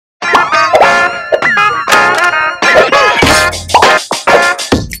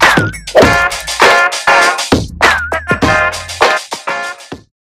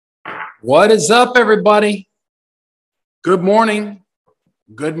What is up, everybody? Good morning.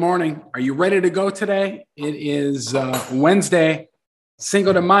 Good morning. Are you ready to go today? It is Wednesday,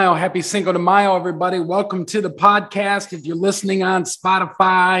 Cinco de Mayo. Happy Cinco de Mayo, everybody. Welcome to the podcast. If you're listening on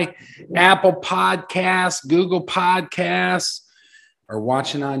Spotify, Apple Podcasts, Google Podcasts, or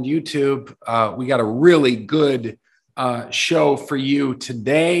watching on YouTube, we got a really good show for you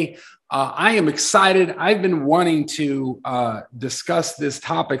today. I am excited. I've been wanting to discuss this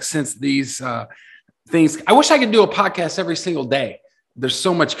topic since these things. I wish I could do a podcast every single day. There's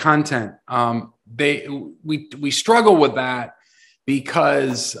so much content. We struggle with that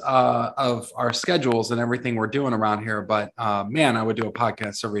because of our schedules and everything we're doing around here. But man, I would do a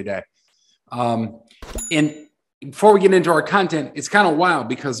podcast every day. And before we get into our content, it's kind of wild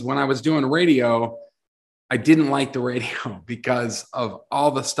because when I was doing radio, I didn't like the radio because of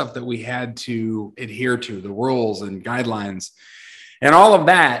all the stuff that we had to adhere to, the rules and guidelines and all of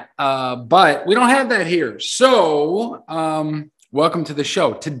that. But we don't have that here. So welcome to the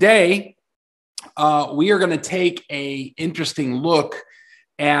show. Today, we are going to take an interesting look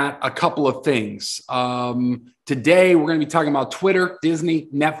at a couple of things. Today, we're going to be talking about Twitter, Disney,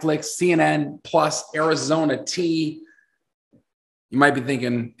 Netflix, CNN, plus Arizona tea. You might be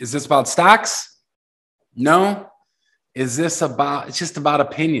thinking, is this about stocks? No. Is this about, it's just about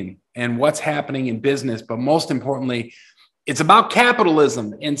opinion and what's happening in business. But most importantly, it's about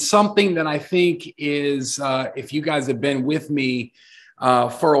capitalism and something that I think is, if you guys have been with me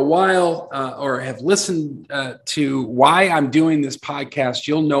for a while or have listened to why I'm doing this podcast,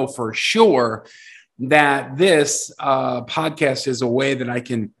 you'll know for sure that this podcast is a way that I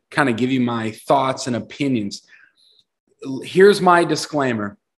can kind of give you my thoughts and opinions. Here's my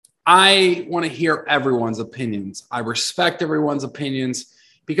disclaimer. I want to hear everyone's opinions. I respect everyone's opinions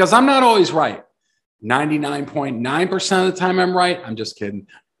because I'm not always right. 99.9% of the time I'm right. I'm just kidding.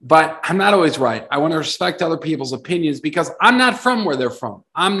 But I'm not always right. I want to respect other people's opinions because I'm not from where they're from.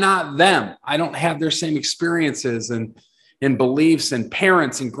 I'm not them. I don't have their same experiences and beliefs and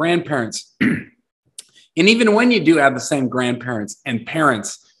parents and grandparents. And even when you do have the same grandparents and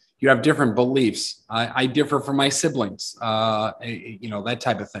parents, you have different beliefs. I differ from my siblings, that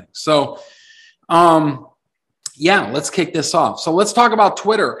type of thing. So, yeah, let's kick this off. So let's talk about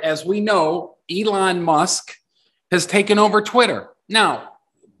Twitter. As we know, Elon Musk has taken over Twitter. Now,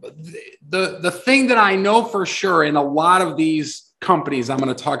 the thing that I know for sure in a lot of these companies I'm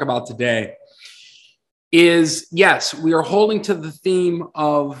going to talk about today is, yes, we are holding to the theme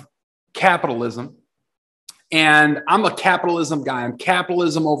of capitalism. And I'm a capitalism guy. I'm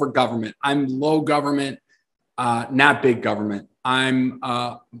capitalism over government. I'm low government, not big government. I'm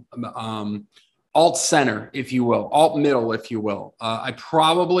alt center, if you will, alt middle, if you will. I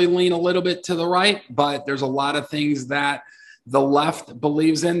probably lean a little bit to the right, but there's a lot of things that the left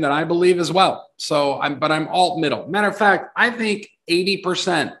believes in that I believe as well. So I'm alt middle. Matter of fact, I think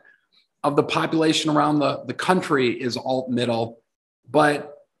 80% of the population around the country is alt middle, but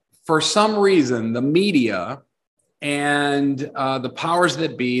for some reason, the media and the powers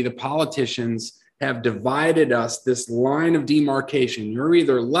that be, the politicians, have divided us this line of demarcation. You're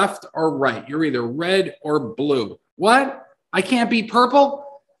either left or right. You're either red or blue. What? I can't be purple?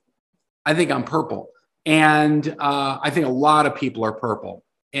 I think I'm purple. And I think a lot of people are purple.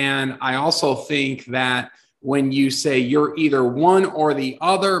 And I also think that when you say you're either one or the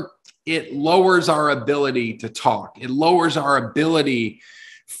other, it lowers our ability to talk. It lowers our ability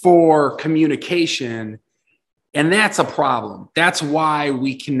for communication. And that's a problem. That's why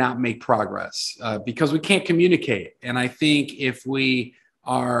we cannot make progress because we can't communicate. And I think if we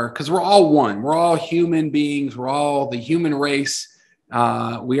are, because we're all one, we're all human beings, we're all the human race.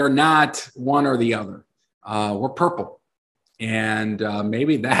 We are not one or the other. We're purple. And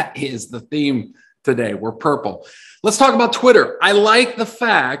maybe that is the theme today. We're purple. Let's talk about Twitter. I like the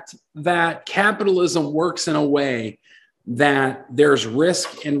fact that capitalism works in a way that there's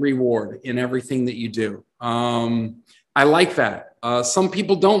risk and reward in everything that you do. I like that. Some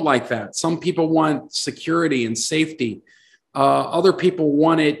people don't like that. Some people want security and safety. Other people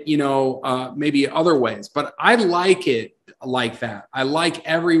want it, maybe other ways, but I like it like that. I like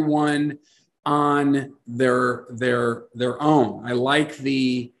everyone on their own. I like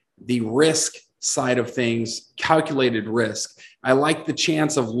the risk side of things, calculated risk. I like the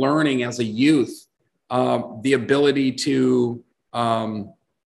chance of learning as a youth. The ability to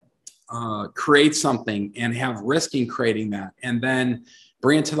create something and have risk in creating that and then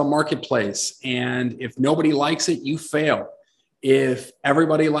bring it to the marketplace. And if nobody likes it, you fail. If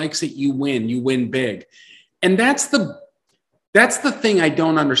everybody likes it, you win big. And that's the thing I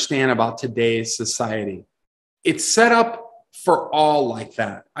don't understand about today's society. It's set up for all like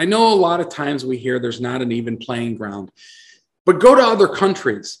that. I know a lot of times we hear there's not an even playing ground, but go to other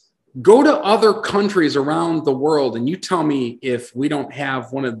countries. Go to other countries around the world and you tell me if we don't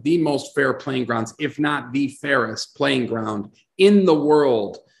have one of the most fair playing grounds, if not the fairest playing ground in the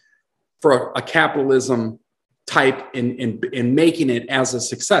world for a capitalism type in making it as a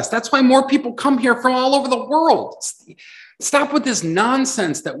success. That's why more people come here from all over the world. Stop with this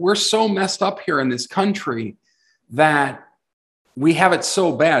nonsense that we're so messed up here in this country that we have it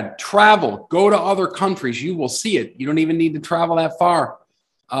so bad. Travel, go to other countries. You will see it. You don't even need to travel that far.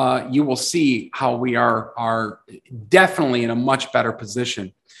 You will see how we are definitely in a much better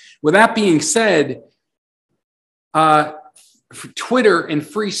position. With that being said, Twitter and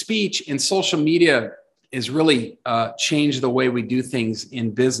free speech and social media has really changed the way we do things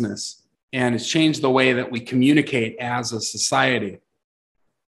in business, and it's changed the way that we communicate as a society.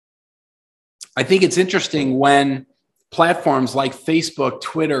 I think it's interesting when platforms like Facebook,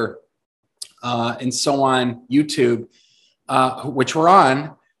 Twitter, and so on, YouTube, which we're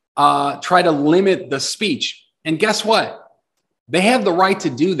on, try to limit the speech. And guess what? They have the right to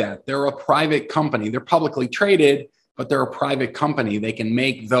do that. They're a private company. They're publicly traded, but they're a private company. They can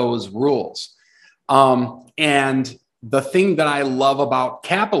make those rules. And the thing that I love about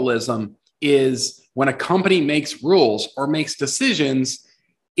capitalism is when a company makes rules or makes decisions,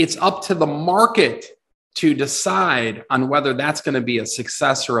 it's up to the market to decide on whether that's going to be a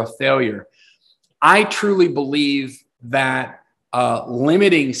success or a failure. I truly believe that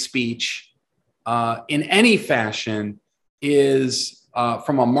limiting speech in any fashion is,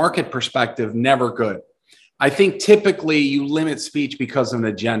 from a market perspective, never good. I think typically you limit speech because of an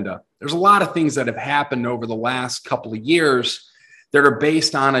agenda. There's a lot of things that have happened over the last couple of years that are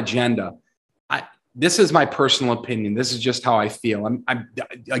based on agenda. This is my personal opinion. This is just how I feel.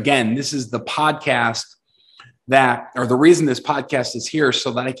 Again, this is the podcast or the reason this podcast is here,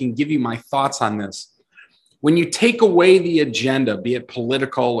 so that I can give you my thoughts on this. When you take away the agenda, be it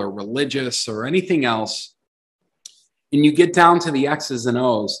political or religious or anything else, and you get down to the X's and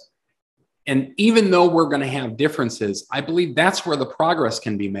O's, and even though we're going to have differences, I believe that's where the progress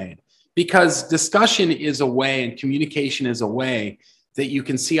can be made, because discussion is a way and communication is a way that you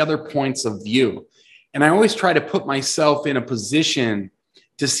can see other points of view. And I always try to put myself in a position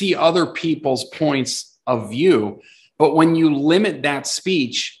to see other people's points of view. But when you limit that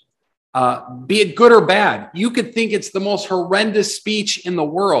speech, be it good or bad, you could think it's the most horrendous speech in the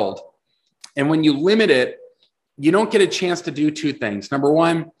world. And when you limit it, you don't get a chance to do two things. Number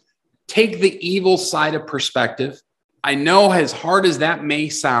one, take the evil side of perspective. I know, as hard as that may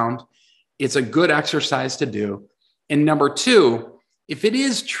sound, it's a good exercise to do. And number two, if it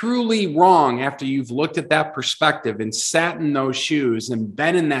is truly wrong after you've looked at that perspective and sat in those shoes and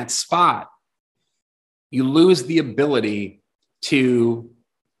been in that spot, you lose the ability to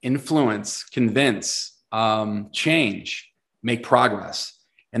influence, convince, change, make progress.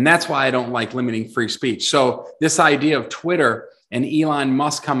 And that's why I don't like limiting free speech. So this idea of Twitter and Elon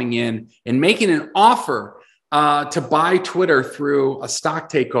Musk coming in and making an offer to buy Twitter through a stock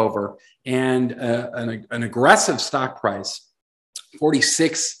takeover and an aggressive stock price,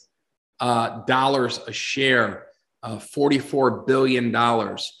 $46 a share, $44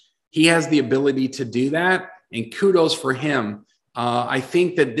 billion. He has the ability to do that, and kudos for him. I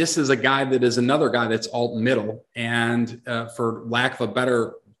think that this is a guy that is another guy that's alt middle, and for lack of a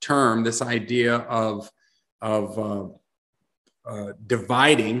better term, this idea of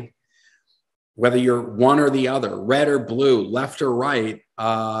dividing, whether you're one or the other, red or blue, left or right,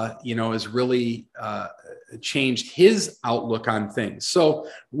 has really changed his outlook on things. So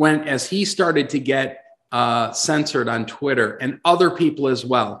as he started to get censored on Twitter, and other people as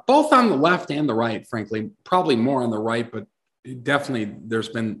well, both on the left and the right, frankly, probably more on the right, but definitely there's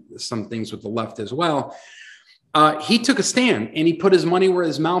been some things with the left as well. He took a stand and he put his money where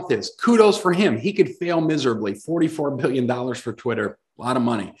his mouth is. Kudos for him. He could fail miserably. $44 billion for Twitter, a lot of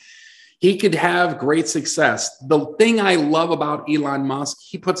money. He could have great success. The thing I love about Elon Musk,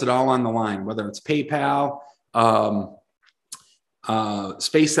 he puts it all on the line, whether it's PayPal,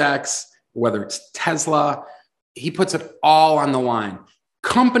 SpaceX, whether it's Tesla, he puts it all on the line.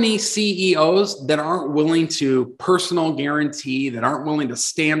 Company CEOs that aren't willing to personal guarantee, that aren't willing to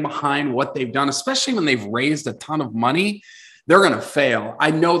stand behind what they've done, especially when they've raised a ton of money, they're going to fail.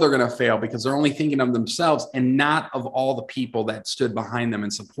 I know they're going to fail because they're only thinking of themselves and not of all the people that stood behind them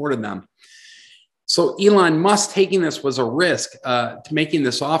and supported them. So Elon Musk taking this was a risk. Making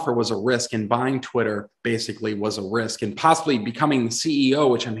this offer was a risk, and buying Twitter basically was a risk, and possibly becoming the CEO,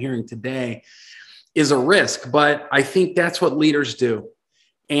 which I'm hearing today, is a risk. But I think that's what leaders do.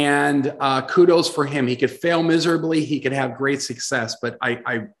 And kudos for him. He could fail miserably. He could have great success. But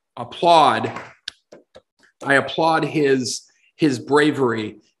I applaud his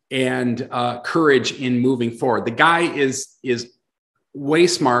bravery and courage in moving forward. The guy is way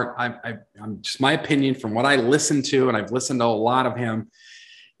smart. I'm just my opinion from what I listened to, and I've listened to a lot of him.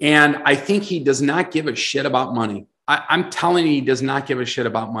 And I think he does not give a shit about money. I'm telling you, he does not give a shit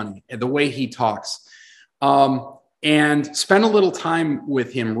about money, the way he talks. And spend a little time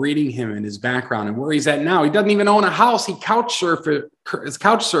with him, reading him and his background and where he's at now. He doesn't even own a house. He couch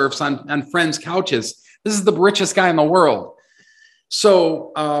surfs on friends' couches. This is the richest guy in the world.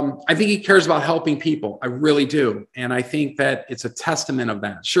 So I think he cares about helping people. I really do. And I think that it's a testament of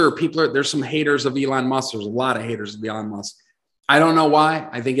that. Sure, there's some haters of Elon Musk. There's a lot of haters of Elon Musk. I don't know why.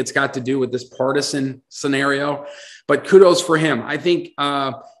 I think it's got to do with this partisan scenario, but kudos for him. I think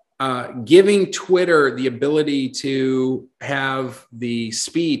giving Twitter the ability to have the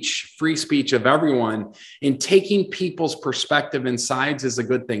free speech of everyone, and taking people's perspective and sides is a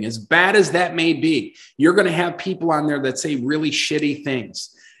good thing. As bad as that may be, you're going to have people on there that say really shitty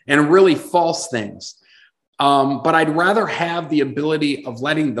things and really false things. But I'd rather have the ability of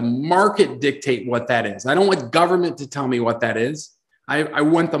letting the market dictate what that is. I don't want government to tell me what that is. I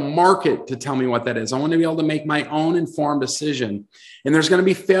want the market to tell me what that is. I want to be able to make my own informed decision. And there's going to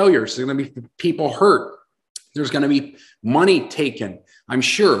be failures. There's going to be people hurt. There's going to be money taken, I'm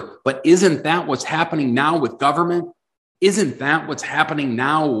sure. But isn't that what's happening now with government? Isn't that what's happening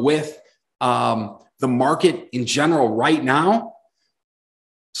now with the market in general right now?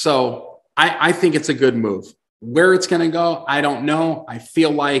 So I think it's a good move. Where it's going to go, I don't know. I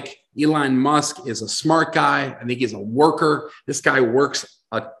feel like Elon Musk is a smart guy. I think he's a worker. This guy works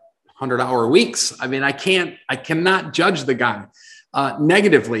 100-hour weeks. I mean, I cannot judge the guy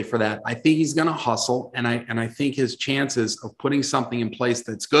negatively for that. I think he's going to hustle, and I think his chances of putting something in place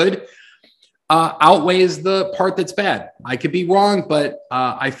that's good outweighs the part that's bad. I could be wrong, but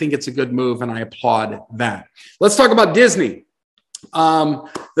I think it's a good move, and I applaud that. Let's talk about Disney.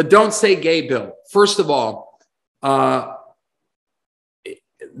 The Don't Say Gay bill. First of all,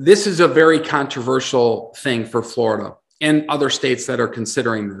 this is a very controversial thing for Florida and other states that are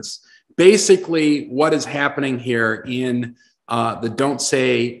considering this. Basically, what is happening here in the Don't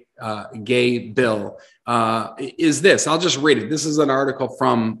Say Gay bill is this. I'll just read it. This is an article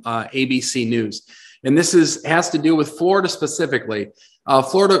from ABC News, and this has to do with Florida specifically.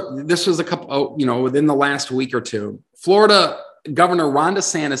 Florida, this was within the last week or two. Florida Governor Ron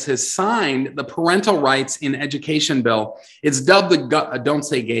DeSantis has signed the Parental Rights in Education bill. It's dubbed the Don't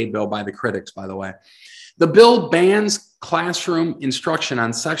Say Gay bill by the critics, by the way. The bill bans classroom instruction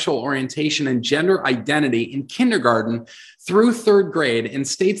on sexual orientation and gender identity in kindergarten through third grade, and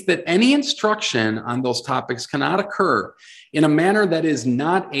states that any instruction on those topics cannot occur in a manner that is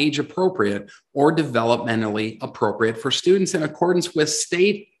not age appropriate or developmentally appropriate for students in accordance with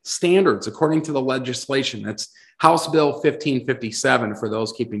state standards, according to the legislation. That's House Bill 1557 for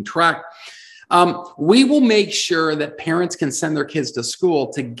those keeping track. We will make sure that parents can send their kids to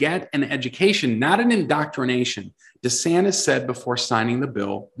school to get an education, not an indoctrination, DeSantis said before signing the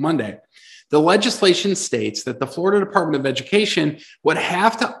bill Monday. The legislation states that the Florida Department of Education would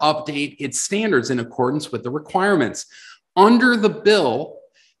have to update its standards in accordance with the requirements. Under the bill,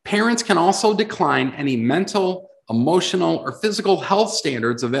 parents can also decline any mental, emotional, or physical health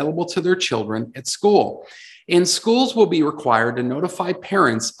standards available to their children at school. And schools will be required to notify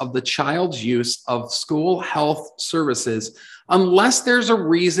parents of the child's use of school health services unless there's a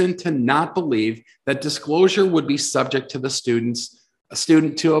reason to not believe that disclosure would be subject to a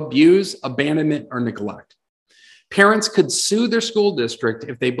student to abuse, abandonment, or neglect. Parents could sue their school district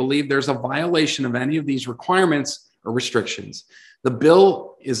if they believe there's a violation of any of these requirements or restrictions. The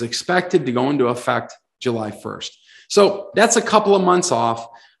bill is expected to go into effect July 1st. So that's a couple of months off.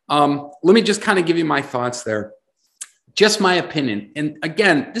 Let me just kind of give you my thoughts there. Just my opinion. And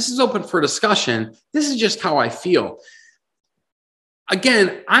again, this is open for discussion. This is just how I feel.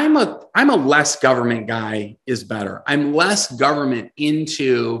 Again, I'm a less government guy is better. I'm less government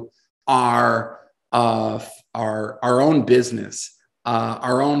into our own business,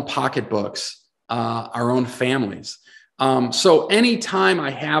 our own pocketbooks, our own families. So anytime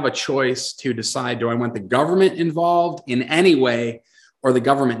I have a choice to decide, do I want the government involved in any way or the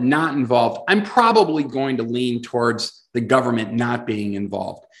government not involved, I'm probably going to lean towards the government not being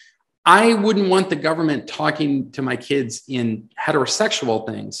involved. I wouldn't want the government talking to my kids in heterosexual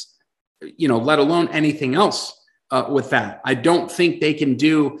things, let alone anything else with that. I don't think they can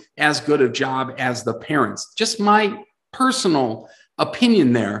do as good a job as the parents. Just my personal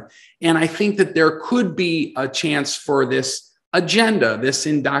opinion there. And I think that there could be a chance for this agenda, this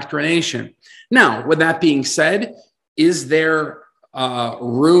indoctrination. Now, with that being said, is there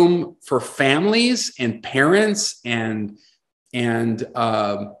room for families and parents and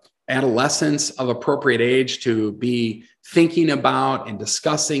adolescents of appropriate age to be thinking about and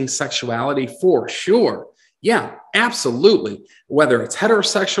discussing sexuality? For sure. Yeah, absolutely. Whether it's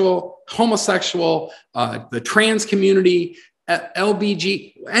heterosexual, homosexual, the trans community,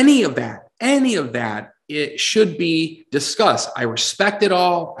 LBG, any of that, it should be discussed. I respect it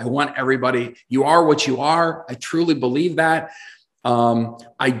all. I want everybody, you are what you are. I truly believe that.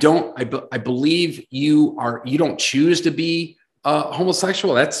 I believe you don't choose to be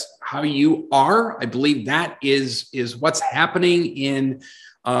homosexual. That's how you are. I believe that is what's happening in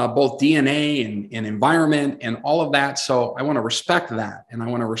both DNA and environment and all of that. So I want to respect that. And I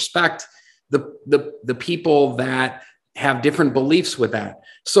want to respect the people that have different beliefs with that.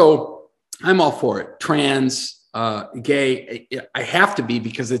 So I'm all for it. Trans, gay, I have to be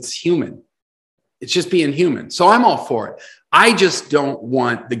because it's human. It's just being human. So I'm all for it. I just don't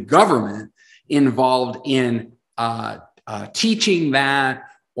want the government involved in teaching that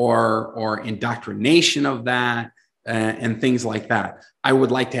or indoctrination of that and things like that. I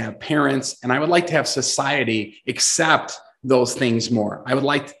would like to have parents and I would like to have society accept those things more.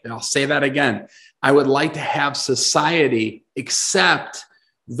 I'll say that again. I would like to have society accept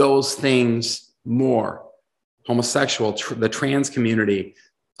those things more. Homosexual, the trans community,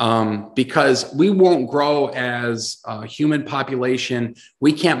 because we won't grow as a human population.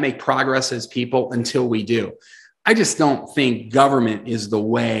 We can't make progress as people until we do. I just don't think government is the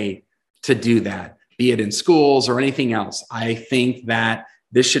way to do that, be it in schools or anything else. I think that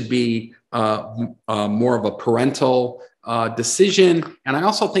this should be more of a parental decision. And I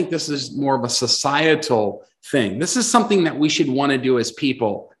also think this is more of a societal thing. This is something that we should want to do as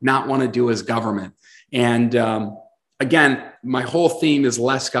people, not want to do as government. And again, my whole theme is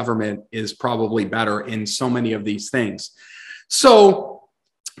less government is probably better in so many of these things. So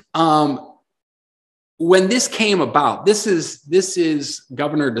when this came about, this is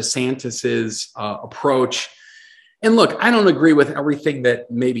Governor DeSantis's approach. And look, I don't agree with everything that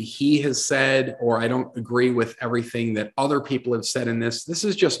maybe he has said, or I don't agree with everything that other people have said in this. This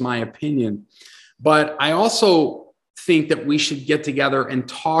is just my opinion. But I also think that we should get together and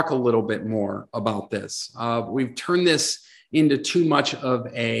talk a little bit more about this. We've turned this into too much of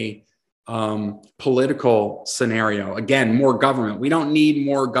a political scenario. Again, more government. We don't need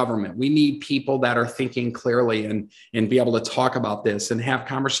more government. We need people that are thinking clearly and be able to talk about this and have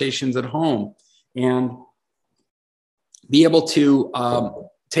conversations at home and be able to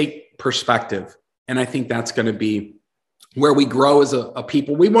take perspective. And I think that's going to be where we grow as a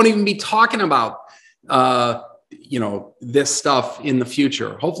people. We won't even be talking about this stuff in the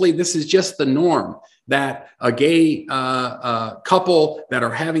future. Hopefully this is just the norm, that a gay couple that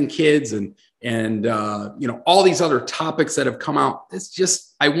are having kids and all these other topics that have come out. It's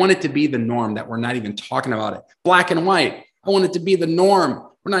just, I want it to be the norm that we're not even talking about it. Black and white. I want it to be the norm.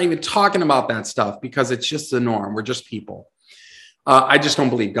 We're not even talking about that stuff because it's just the norm. We're just people. I just don't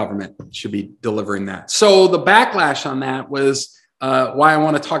believe government should be delivering that. So the backlash on that was why I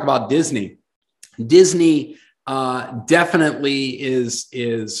want to talk about Disney. Disney definitely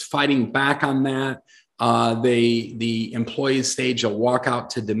is fighting back on that. The employees staged a walkout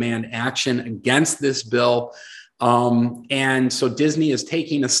to demand action against this bill. And so Disney is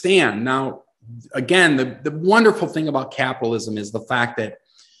taking a stand. Now, again, the wonderful thing about capitalism is the fact that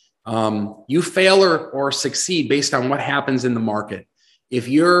you fail or succeed based on what happens in the market. If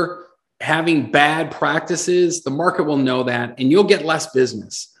you're having bad practices, the market will know that and you'll get less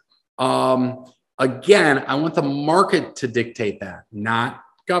business. Again, I want the market to dictate that, not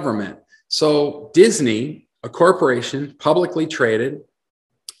government. So Disney, a corporation, publicly traded,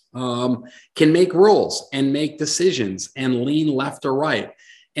 can make rules and make decisions and lean left or right.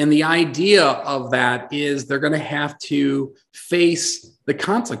 And the idea of that is they're going to have to face the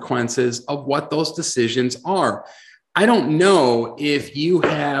consequences of what those decisions are. I don't know if you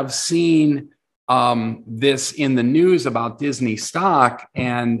have seen this in the news about Disney stock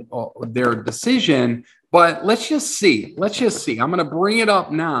and their decision, but let's just see. I'm going to bring it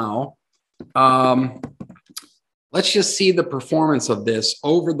up now. Let's just see the performance of this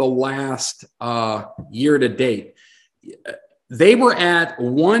over the last year to date. They were at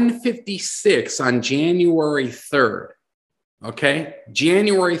 156 on January 3rd. Okay,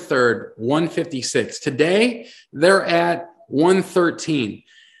 January 3rd, 156. Today, they're at 113.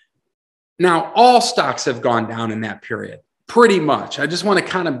 Now, all stocks have gone down in that period, pretty much. I just want to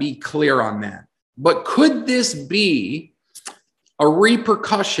kind of be clear on that. But could this be a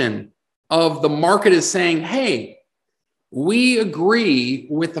repercussion of the market is saying, hey, we agree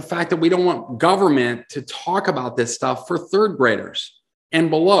with the fact that we don't want government to talk about this stuff for third graders and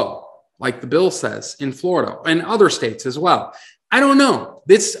below, like the bill says in Florida and other states as well. I don't know.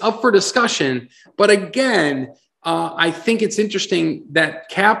 This is up for discussion. But again, I think it's interesting that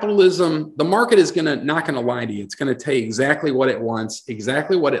capitalism, the market is not going to lie to you. It's going to tell you exactly what it wants,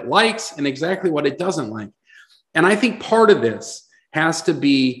 exactly what it likes, and exactly what it doesn't like. And I think part of this has to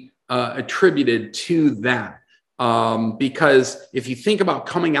be attributed to that. Because if you think about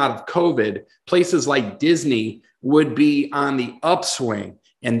coming out of COVID, places like Disney would be on the upswing,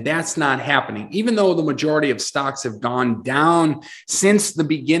 and that's not happening. Even though the majority of stocks have gone down since the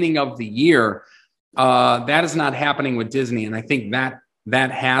beginning of the year, that is not happening with Disney. And I think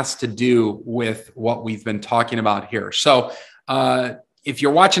that has to do with what we've been talking about here. So if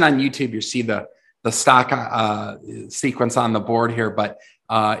you're watching on YouTube, you see the stock sequence on the board here. But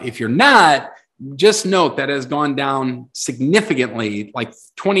if you're not, just note that it has gone down significantly, like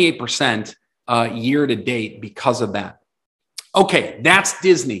 28% year to date because of that. Okay, that's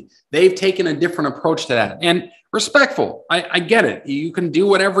Disney. They've taken a different approach to that. And respectful, I get it. You can do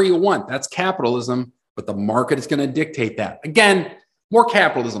whatever you want. That's capitalism, but the market is going to dictate that. Again, more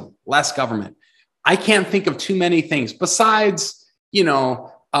capitalism, less government. I can't think of too many things besides,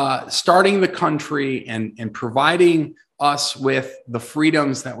 starting the country and providing us with the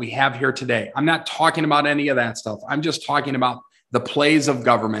freedoms that we have here today. I'm not talking about any of that stuff. I'm just talking about the plays of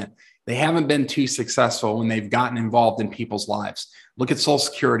government. They haven't been too successful when they've gotten involved in people's lives. Look at Social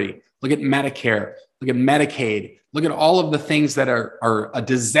Security, look at Medicare, look at Medicaid, look at all of the things that are a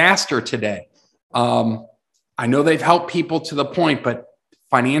disaster today. I know they've helped people to the point, but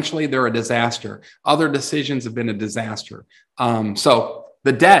financially they're a disaster. Other decisions have been a disaster. So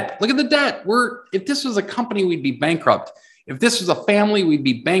the debt, look at the debt. If this was a company, we'd be bankrupt. If this was a family, we'd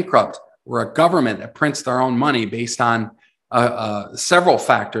be bankrupt. We're a government that prints their own money based on several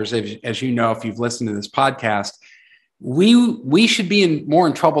factors. As you know, if you've listened to this podcast, we should be more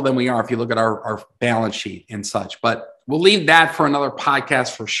in trouble than we are if you look at our balance sheet and such. But we'll leave that for another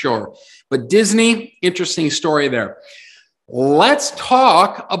podcast for sure. But Disney, interesting story there. Let's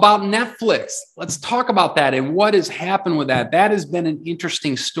talk about Netflix. Let's talk about that and what has happened with that. That has been an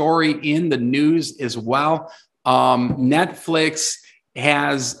interesting story in the news as well. Netflix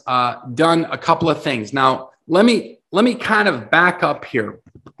has done a couple of things. Now, let me kind of back up here.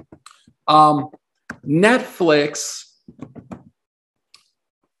 Netflix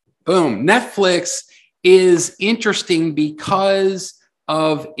is interesting because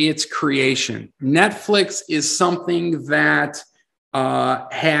of its creation. Netflix is something that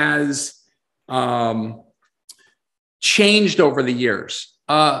has changed over the years.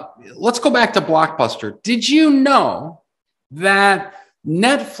 Let's go back to Blockbuster. Did you know that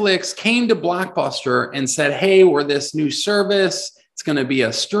Netflix came to Blockbuster and said, hey, we're this new service. It's going to be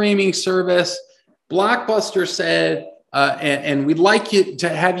a streaming service. Blockbuster said, and we'd like you to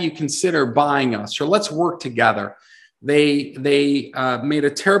have you consider buying us, or let's work together. They made a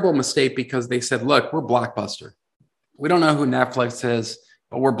terrible mistake because they said, look, we're Blockbuster. We don't know who Netflix is,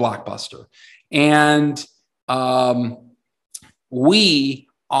 but we're Blockbuster. And we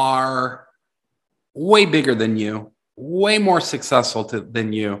are way bigger than you, way more successful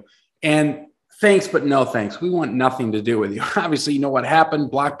than you. And thanks, but no thanks. We want nothing to do with you. Obviously, you know what happened.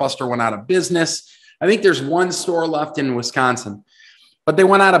 Blockbuster went out of business. I think there's one store left in Wisconsin, but they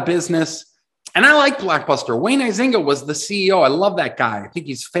went out of business. And I like Blockbuster. Wayne Huizenga was the CEO. I love that guy. I think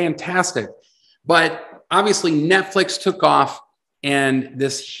he's fantastic. But obviously, Netflix took off, and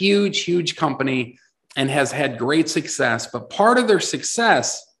this huge, huge company, and has had great success. But part of their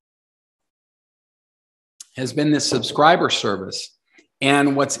success has been this subscriber service.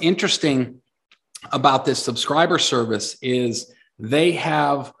 And what's interesting about this subscriber service is they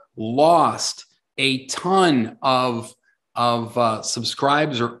have lost a ton of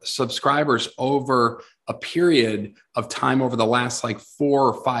subscribers over a period of time over the last like 4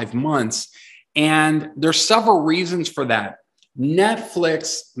 or 5 months. And there's several reasons for that.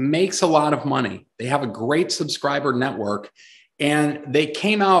 Netflix makes a lot of money. They have a great subscriber network, and they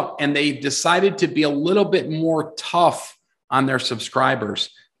came out and they decided to be a little bit more tough on their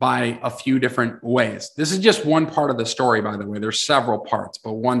subscribers by a few different ways. This is just one part of the story, by the way. There's several parts,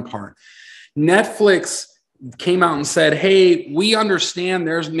 but one part. Netflix came out and said, hey, we understand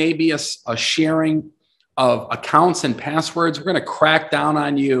there's maybe a sharing of accounts and passwords. We're going to crack down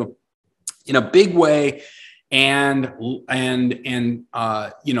on you in a big way and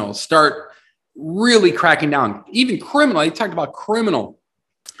start really cracking down, even criminal. They talked about criminal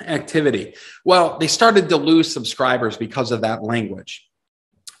activity. Well, they started to lose subscribers because of that language.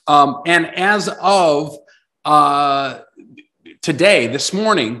 And as of today, this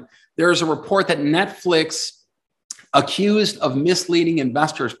morning, there's a report that Netflix accused of misleading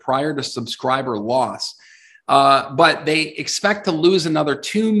investors prior to subscriber loss. But they expect to lose another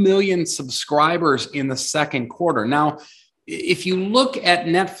 2 million subscribers in the second quarter. Now, if you look at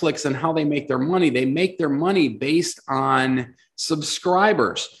Netflix and how they make their money based on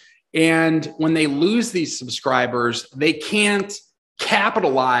subscribers. And when they lose these subscribers, they can't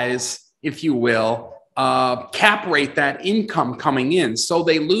capitalize, if you will, cap rate that income coming in. So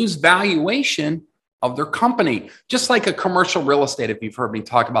they lose valuation of their company, just like a commercial real estate, if you've heard me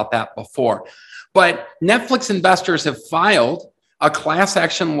talk about that before. But Netflix investors have filed a class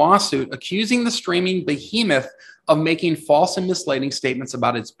action lawsuit accusing the streaming behemoth of making false and misleading statements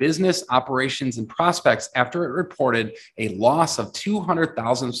about its business, operations, and prospects after it reported a loss of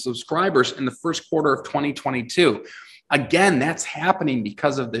 200,000 subscribers in the first quarter of 2022. Again, that's happening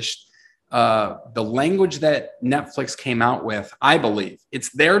because of this, the language that Netflix came out with. I believe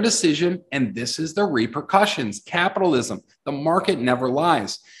it's their decision, and this is the repercussions. Capitalism, the market never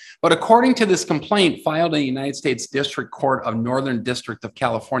lies. But according to this complaint filed in the United States District Court of Northern District of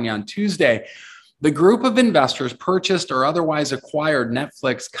California on Tuesday, the group of investors purchased or otherwise acquired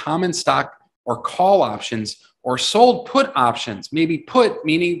Netflix common stock or call options or sold put options, maybe put,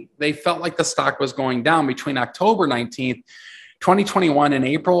 meaning they felt like the stock was going down between October 19th, 2021 and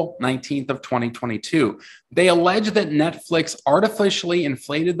April 19th of 2022. They allege that Netflix artificially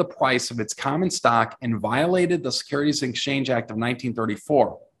inflated the price of its common stock and violated the Securities and Exchange Act of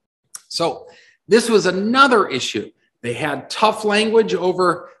 1934. So this was another issue. They had tough language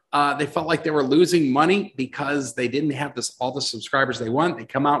over, they felt like they were losing money because they didn't have all the subscribers they want. They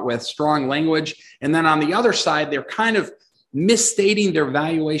come out with strong language. And then on the other side, they're kind of misstating their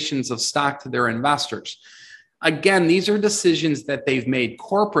valuations of stock to their investors. Again, these are decisions that they've made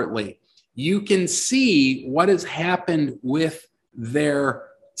corporately. You can see what has happened with their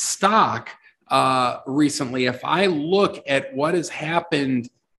stock recently. If I look at what has happened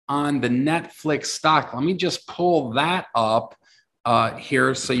on the Netflix stock, let me just pull that up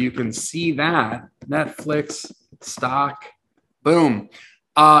here so you can see that. Netflix stock, boom.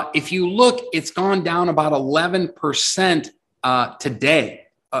 If you look, it's gone down about 11% today.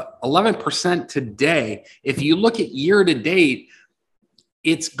 11% today. If you look at year to date,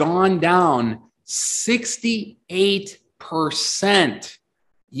 it's gone down 68%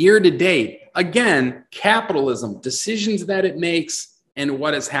 year to date. Again, capitalism, decisions that it makes and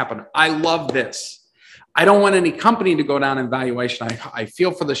what has happened. I love this. I don't want any company to go down in valuation. I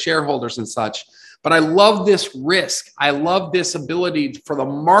feel for the shareholders and such, but I love this risk. I love this ability for the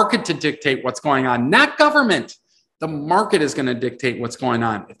market to dictate what's going on, not government. The market is going to dictate what's going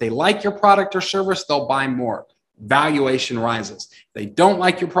on. If they like your product or service, they'll buy more. Valuation rises. If they don't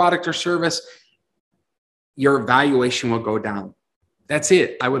like your product or service, your valuation will go down. That's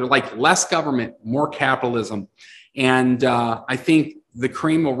it. I would like less government, more capitalism. And I think the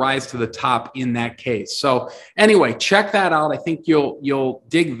cream will rise to the top in that case. So anyway, check that out. I think you'll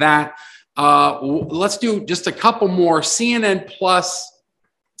dig that. Let's do just a couple more. CNN Plus.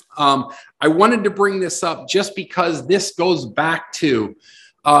 I wanted to bring this up just because this goes back to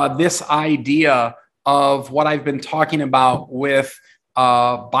this idea of what I've been talking about with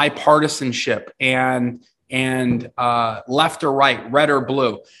bipartisanship and left or right, red or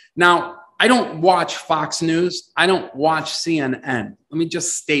blue. Now, I don't watch Fox News. I don't watch CNN. Let me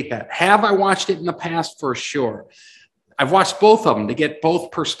just state that. Have I watched it in the past? For sure. I've watched both of them to get both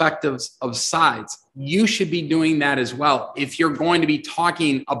perspectives of sides. You should be doing that as well. If you're going to be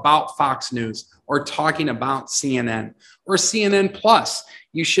talking about Fox News or talking about CNN or CNN Plus,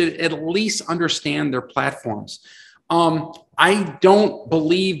 you should at least understand their platforms. I don't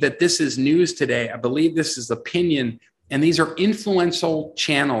believe that this is news today. I believe this is opinion, and these are influential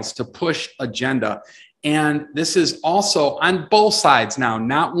channels to push agenda. And this is also on both sides now,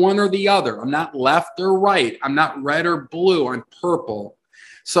 not one or the other. I'm not left or right. I'm not red or blue. I'm purple.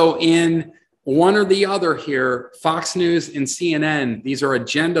 So in one or the other here, Fox News and CNN, these are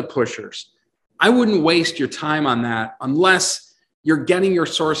agenda pushers. I wouldn't waste your time on that unless you're getting your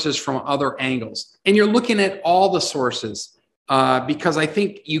sources from other angles. And you're looking at all the sources because I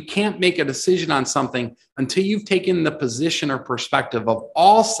think you can't make a decision on something until you've taken the position or perspective of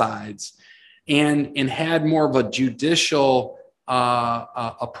all sides and had more of a judicial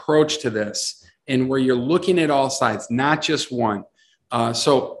approach to this, and where you're looking at all sides, not just one.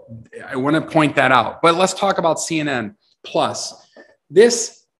 So I want to point that out. But let's talk about CNN Plus.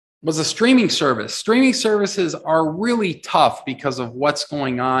 This was a streaming service. Streaming services are really tough because of what's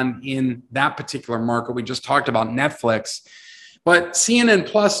going on in that particular market. We just talked about Netflix. But CNN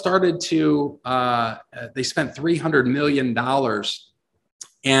Plus started to, they spent $300 million,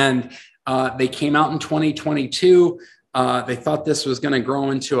 and they came out in 2022. They thought this was going to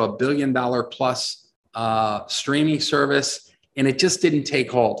grow into $1 billion plus streaming service, and it just didn't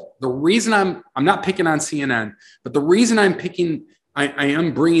take hold. The reason I'm not picking on CNN, but the reason I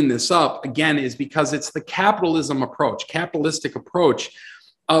am bringing this up again is because it's the capitalistic approach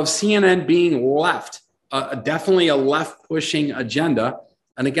of CNN being left, definitely a left pushing agenda.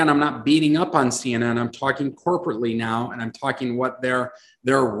 And again, I'm not beating up on CNN. I'm talking corporately now, and I'm talking what their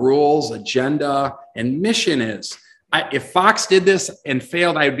rules, agenda, and mission is. If Fox did this and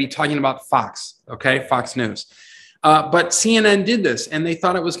failed, I would be talking about Fox, okay? Fox News. But CNN did this, and they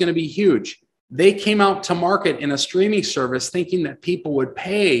thought it was going to be huge. They came out to market in a streaming service thinking that people would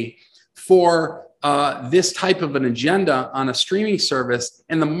pay for this type of an agenda on a streaming service.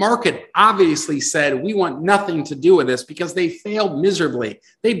 And the market obviously said, we want nothing to do with this, because they failed miserably.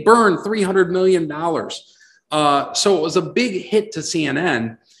 They burned $300 million. So it was a big hit to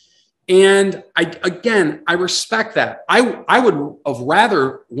CNN. And I respect that. I would have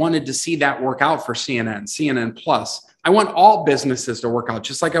rather wanted to see that work out for CNN Plus. I want all businesses to work out,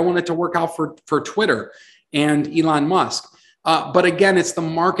 just like I want it to work out for Twitter and Elon Musk. But again, it's the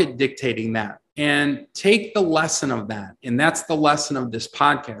market dictating that. And take the lesson of that. And that's the lesson of this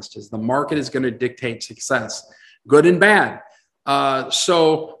podcast, is the market is going to dictate success, good and bad.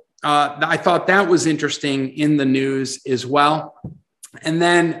 So I thought that was interesting in the news as well. And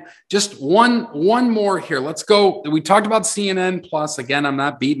then just one more here. Let's go. We talked about CNN Plus. Again, I'm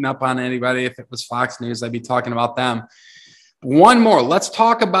not beating up on anybody. If it was Fox News, I'd be talking about them. One more. Let's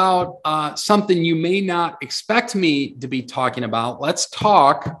talk about something you may not expect me to be talking about. Let's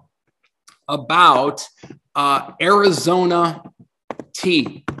talk about Arizona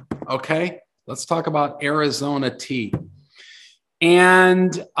tea. Okay. Let's talk about Arizona tea.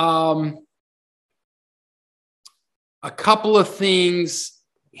 And a couple of things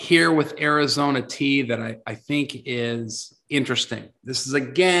here with Arizona tea that I think is interesting. This is,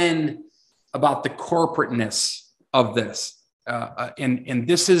 again, about the corporateness of this. And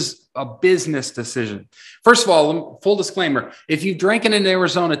this is a business decision. First of all, full disclaimer, if you've drank an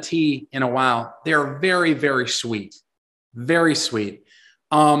Arizona tea in a while, they're very, very sweet. Very sweet.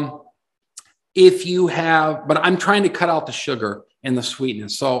 If you have, but I'm trying to cut out the sugar and the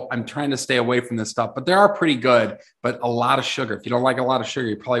sweetness. So I'm trying to stay away from this stuff, but they are pretty good, but a lot of sugar. If you don't like a lot of sugar,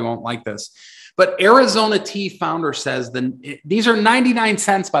 you probably won't like this. But Arizona tea founder says these are 99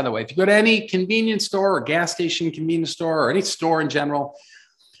 cents, by the way. If you go to any convenience store or gas station convenience store or any store in general,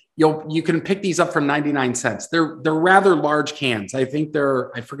 you can pick these up for 99 cents. They're rather large cans. I think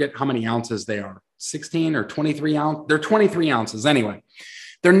I forget how many ounces they are, 16 or 23 ounces. They're 23 ounces anyway.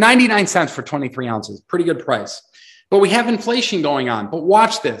 They're 99 cents for 23 ounces. Pretty good price. But we have inflation going on. But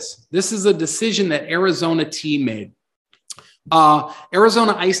watch this. This is a decision that Arizona tea made.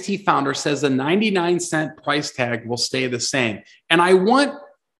 Arizona iced tea founder says the 99-cent price tag will stay the same. And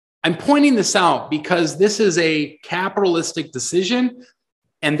I'm pointing this out because this is a capitalistic decision,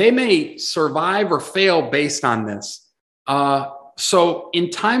 and they may survive or fail based on this. So in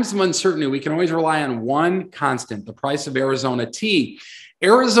times of uncertainty, we can always rely on one constant, the price of Arizona tea.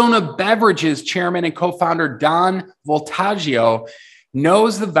 Arizona Beverages chairman and co-founder Don Voltaggio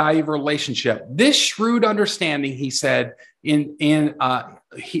knows the value of relationship. This shrewd understanding, he said, he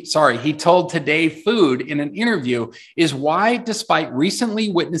told Today Food in an interview, is why, despite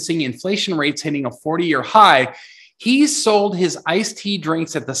recently witnessing inflation rates hitting a 40-year high, he's sold his iced tea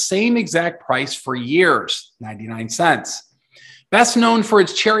drinks at the same exact price for years, 99 cents. Best known for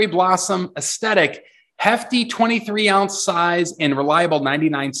its cherry blossom aesthetic, hefty 23-ounce size, and reliable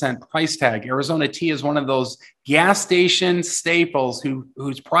 99-cent price tag, Arizona tea is one of those gas station staples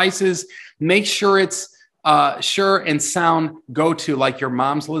whose prices make sure it's sure and sound go-to, like your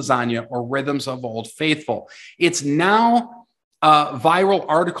mom's lasagna or Rhythms of Old Faithful. It's now a viral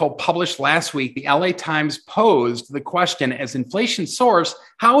article published last week. The LA Times posed the question, as inflation soars,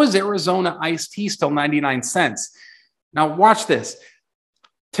 how is Arizona iced tea still 99 cents? Now watch this.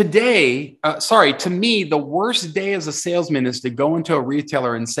 Today, to me, the worst day as a salesman is to go into a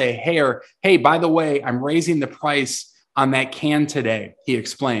retailer and say, hey, by the way, I'm raising the price on that can today, he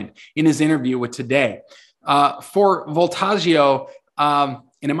explained in his interview with Today. For Voltaggio, and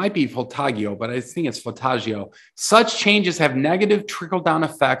it might be Voltaggio, but I think it's Voltaggio, such changes have negative trickle-down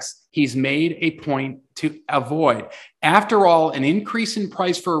effects. He's made a point to avoid. After all, an increase in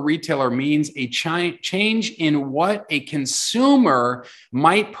price for a retailer means a change in what a consumer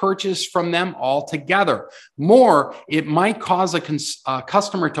might purchase from them altogether. More, it might cause a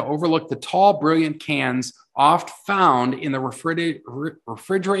customer to overlook the tall, brilliant cans oft found in the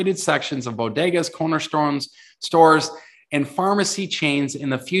refrigerated sections of bodegas, corner stores, and pharmacy chains in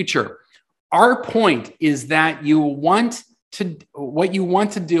the future. Our point is that what you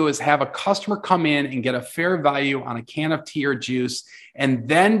want to do is have a customer come in and get a fair value on a can of tea or juice, and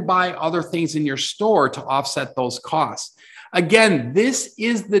then buy other things in your store to offset those costs. Again, this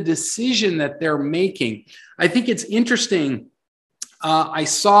is the decision that they're making. I think it's interesting. I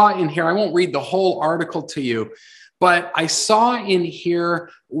saw in here, I won't read the whole article to you, but I saw in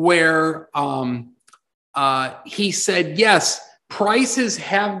here where he said, yes, prices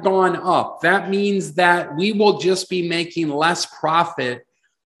have gone up. That means that we will just be making less profit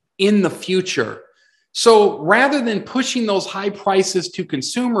in the future. So rather than pushing those high prices to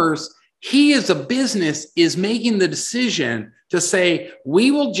consumers, he as a business is making the decision to say,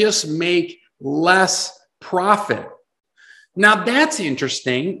 we will just make less profit. Now that's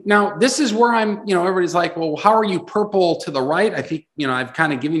interesting. Now this is where everybody's like, well, how are you purple to the right? I think, I've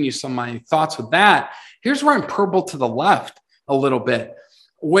kind of given you some of my thoughts with that. Here's where I'm purple to the left a little bit,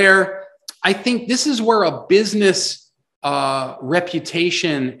 where I think this is where a business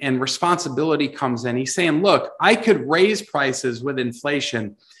reputation and responsibility comes in. He's saying, look, I could raise prices with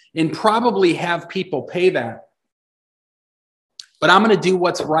inflation and probably have people pay that, but I'm going to do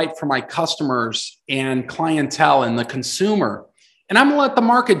what's right for my customers and clientele and the consumer. And I'm going to let the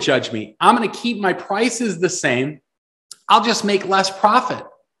market judge me. I'm going to keep my prices the same. I'll just make less profit.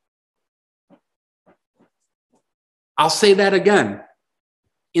 I'll say that again.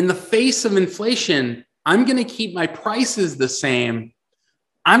 In the face of inflation, I'm going to keep my prices the same.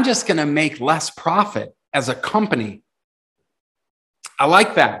 I'm just going to make less profit as a company. I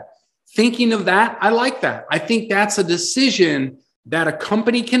like that. Thinking of that, I like that. I think that's a decision that a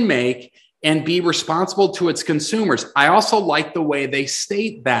company can make and be responsible to its consumers. I also like the way they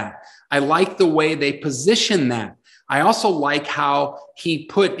state that. I like the way they position that. I also like how he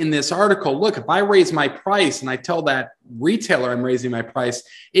put in this article, look, if I raise my price and I tell that retailer I'm raising my price,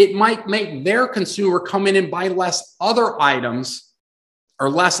 it might make their consumer come in and buy less other items or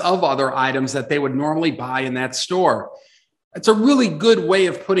less of other items that they would normally buy in that store. It's a really good way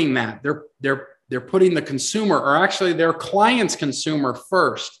of putting that. They're putting the consumer, or actually their client's consumer,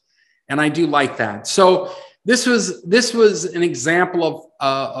 first. And I do like that. So this was an example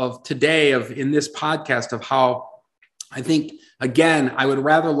of today in this podcast of how I think, again, I would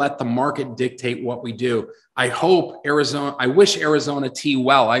rather let the market dictate what we do. I wish Arizona Tea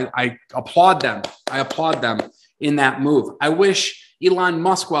well. I applaud them. I applaud them in that move. I wish Elon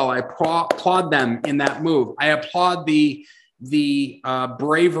Musk well. I applaud them in that move. I applaud the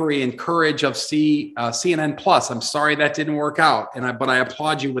bravery and courage of CNN Plus. I'm sorry that didn't work out, but I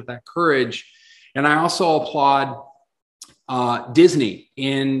applaud you with that courage. And I also applaud Disney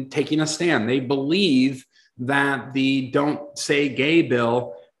in taking a stand. They believe that the Don't Say Gay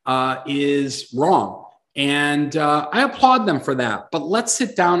bill is wrong. And I applaud them for that. But let's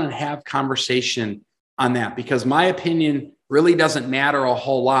sit down and have conversation on that, because my opinion really doesn't matter a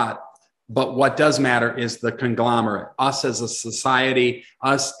whole lot. But what does matter is the conglomerate, us as a society,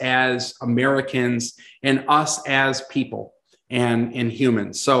 us as Americans, and us as people and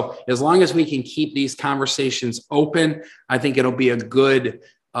humans. So as long as we can keep these conversations open, I think it'll be a good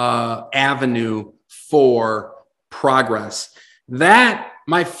avenue for progress. That,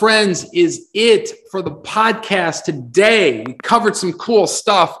 my friends, is it for the podcast today. We covered some cool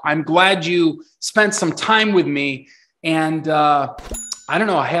stuff. I'm glad you spent some time with me. And I don't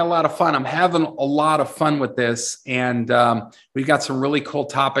know, I had a lot of fun. I'm having a lot of fun with this. And we've got some really cool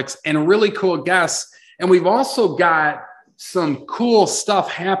topics and really cool guests. And we've also got some cool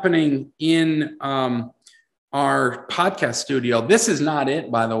stuff happening in our podcast studio. This is not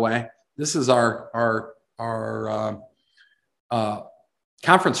it, by the way. This is our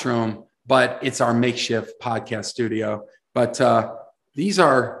conference room, but it's our makeshift podcast studio. But these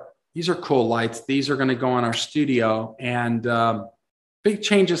are cool lights. These are going to go in our studio, and big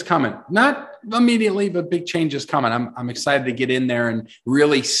changes coming. Not immediately, but big changes coming. I'm excited to get in there and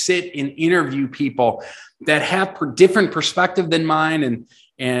really sit and interview people that have different perspective than mine,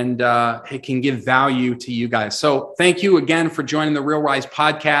 and it can give value to you guys. So thank you again for joining the REALWISE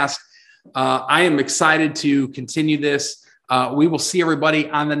podcast. I am excited to continue this. We will see everybody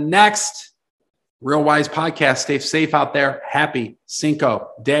on the next REALWISE podcast. Stay safe out there. Happy Cinco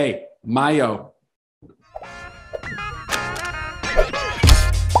de Mayo.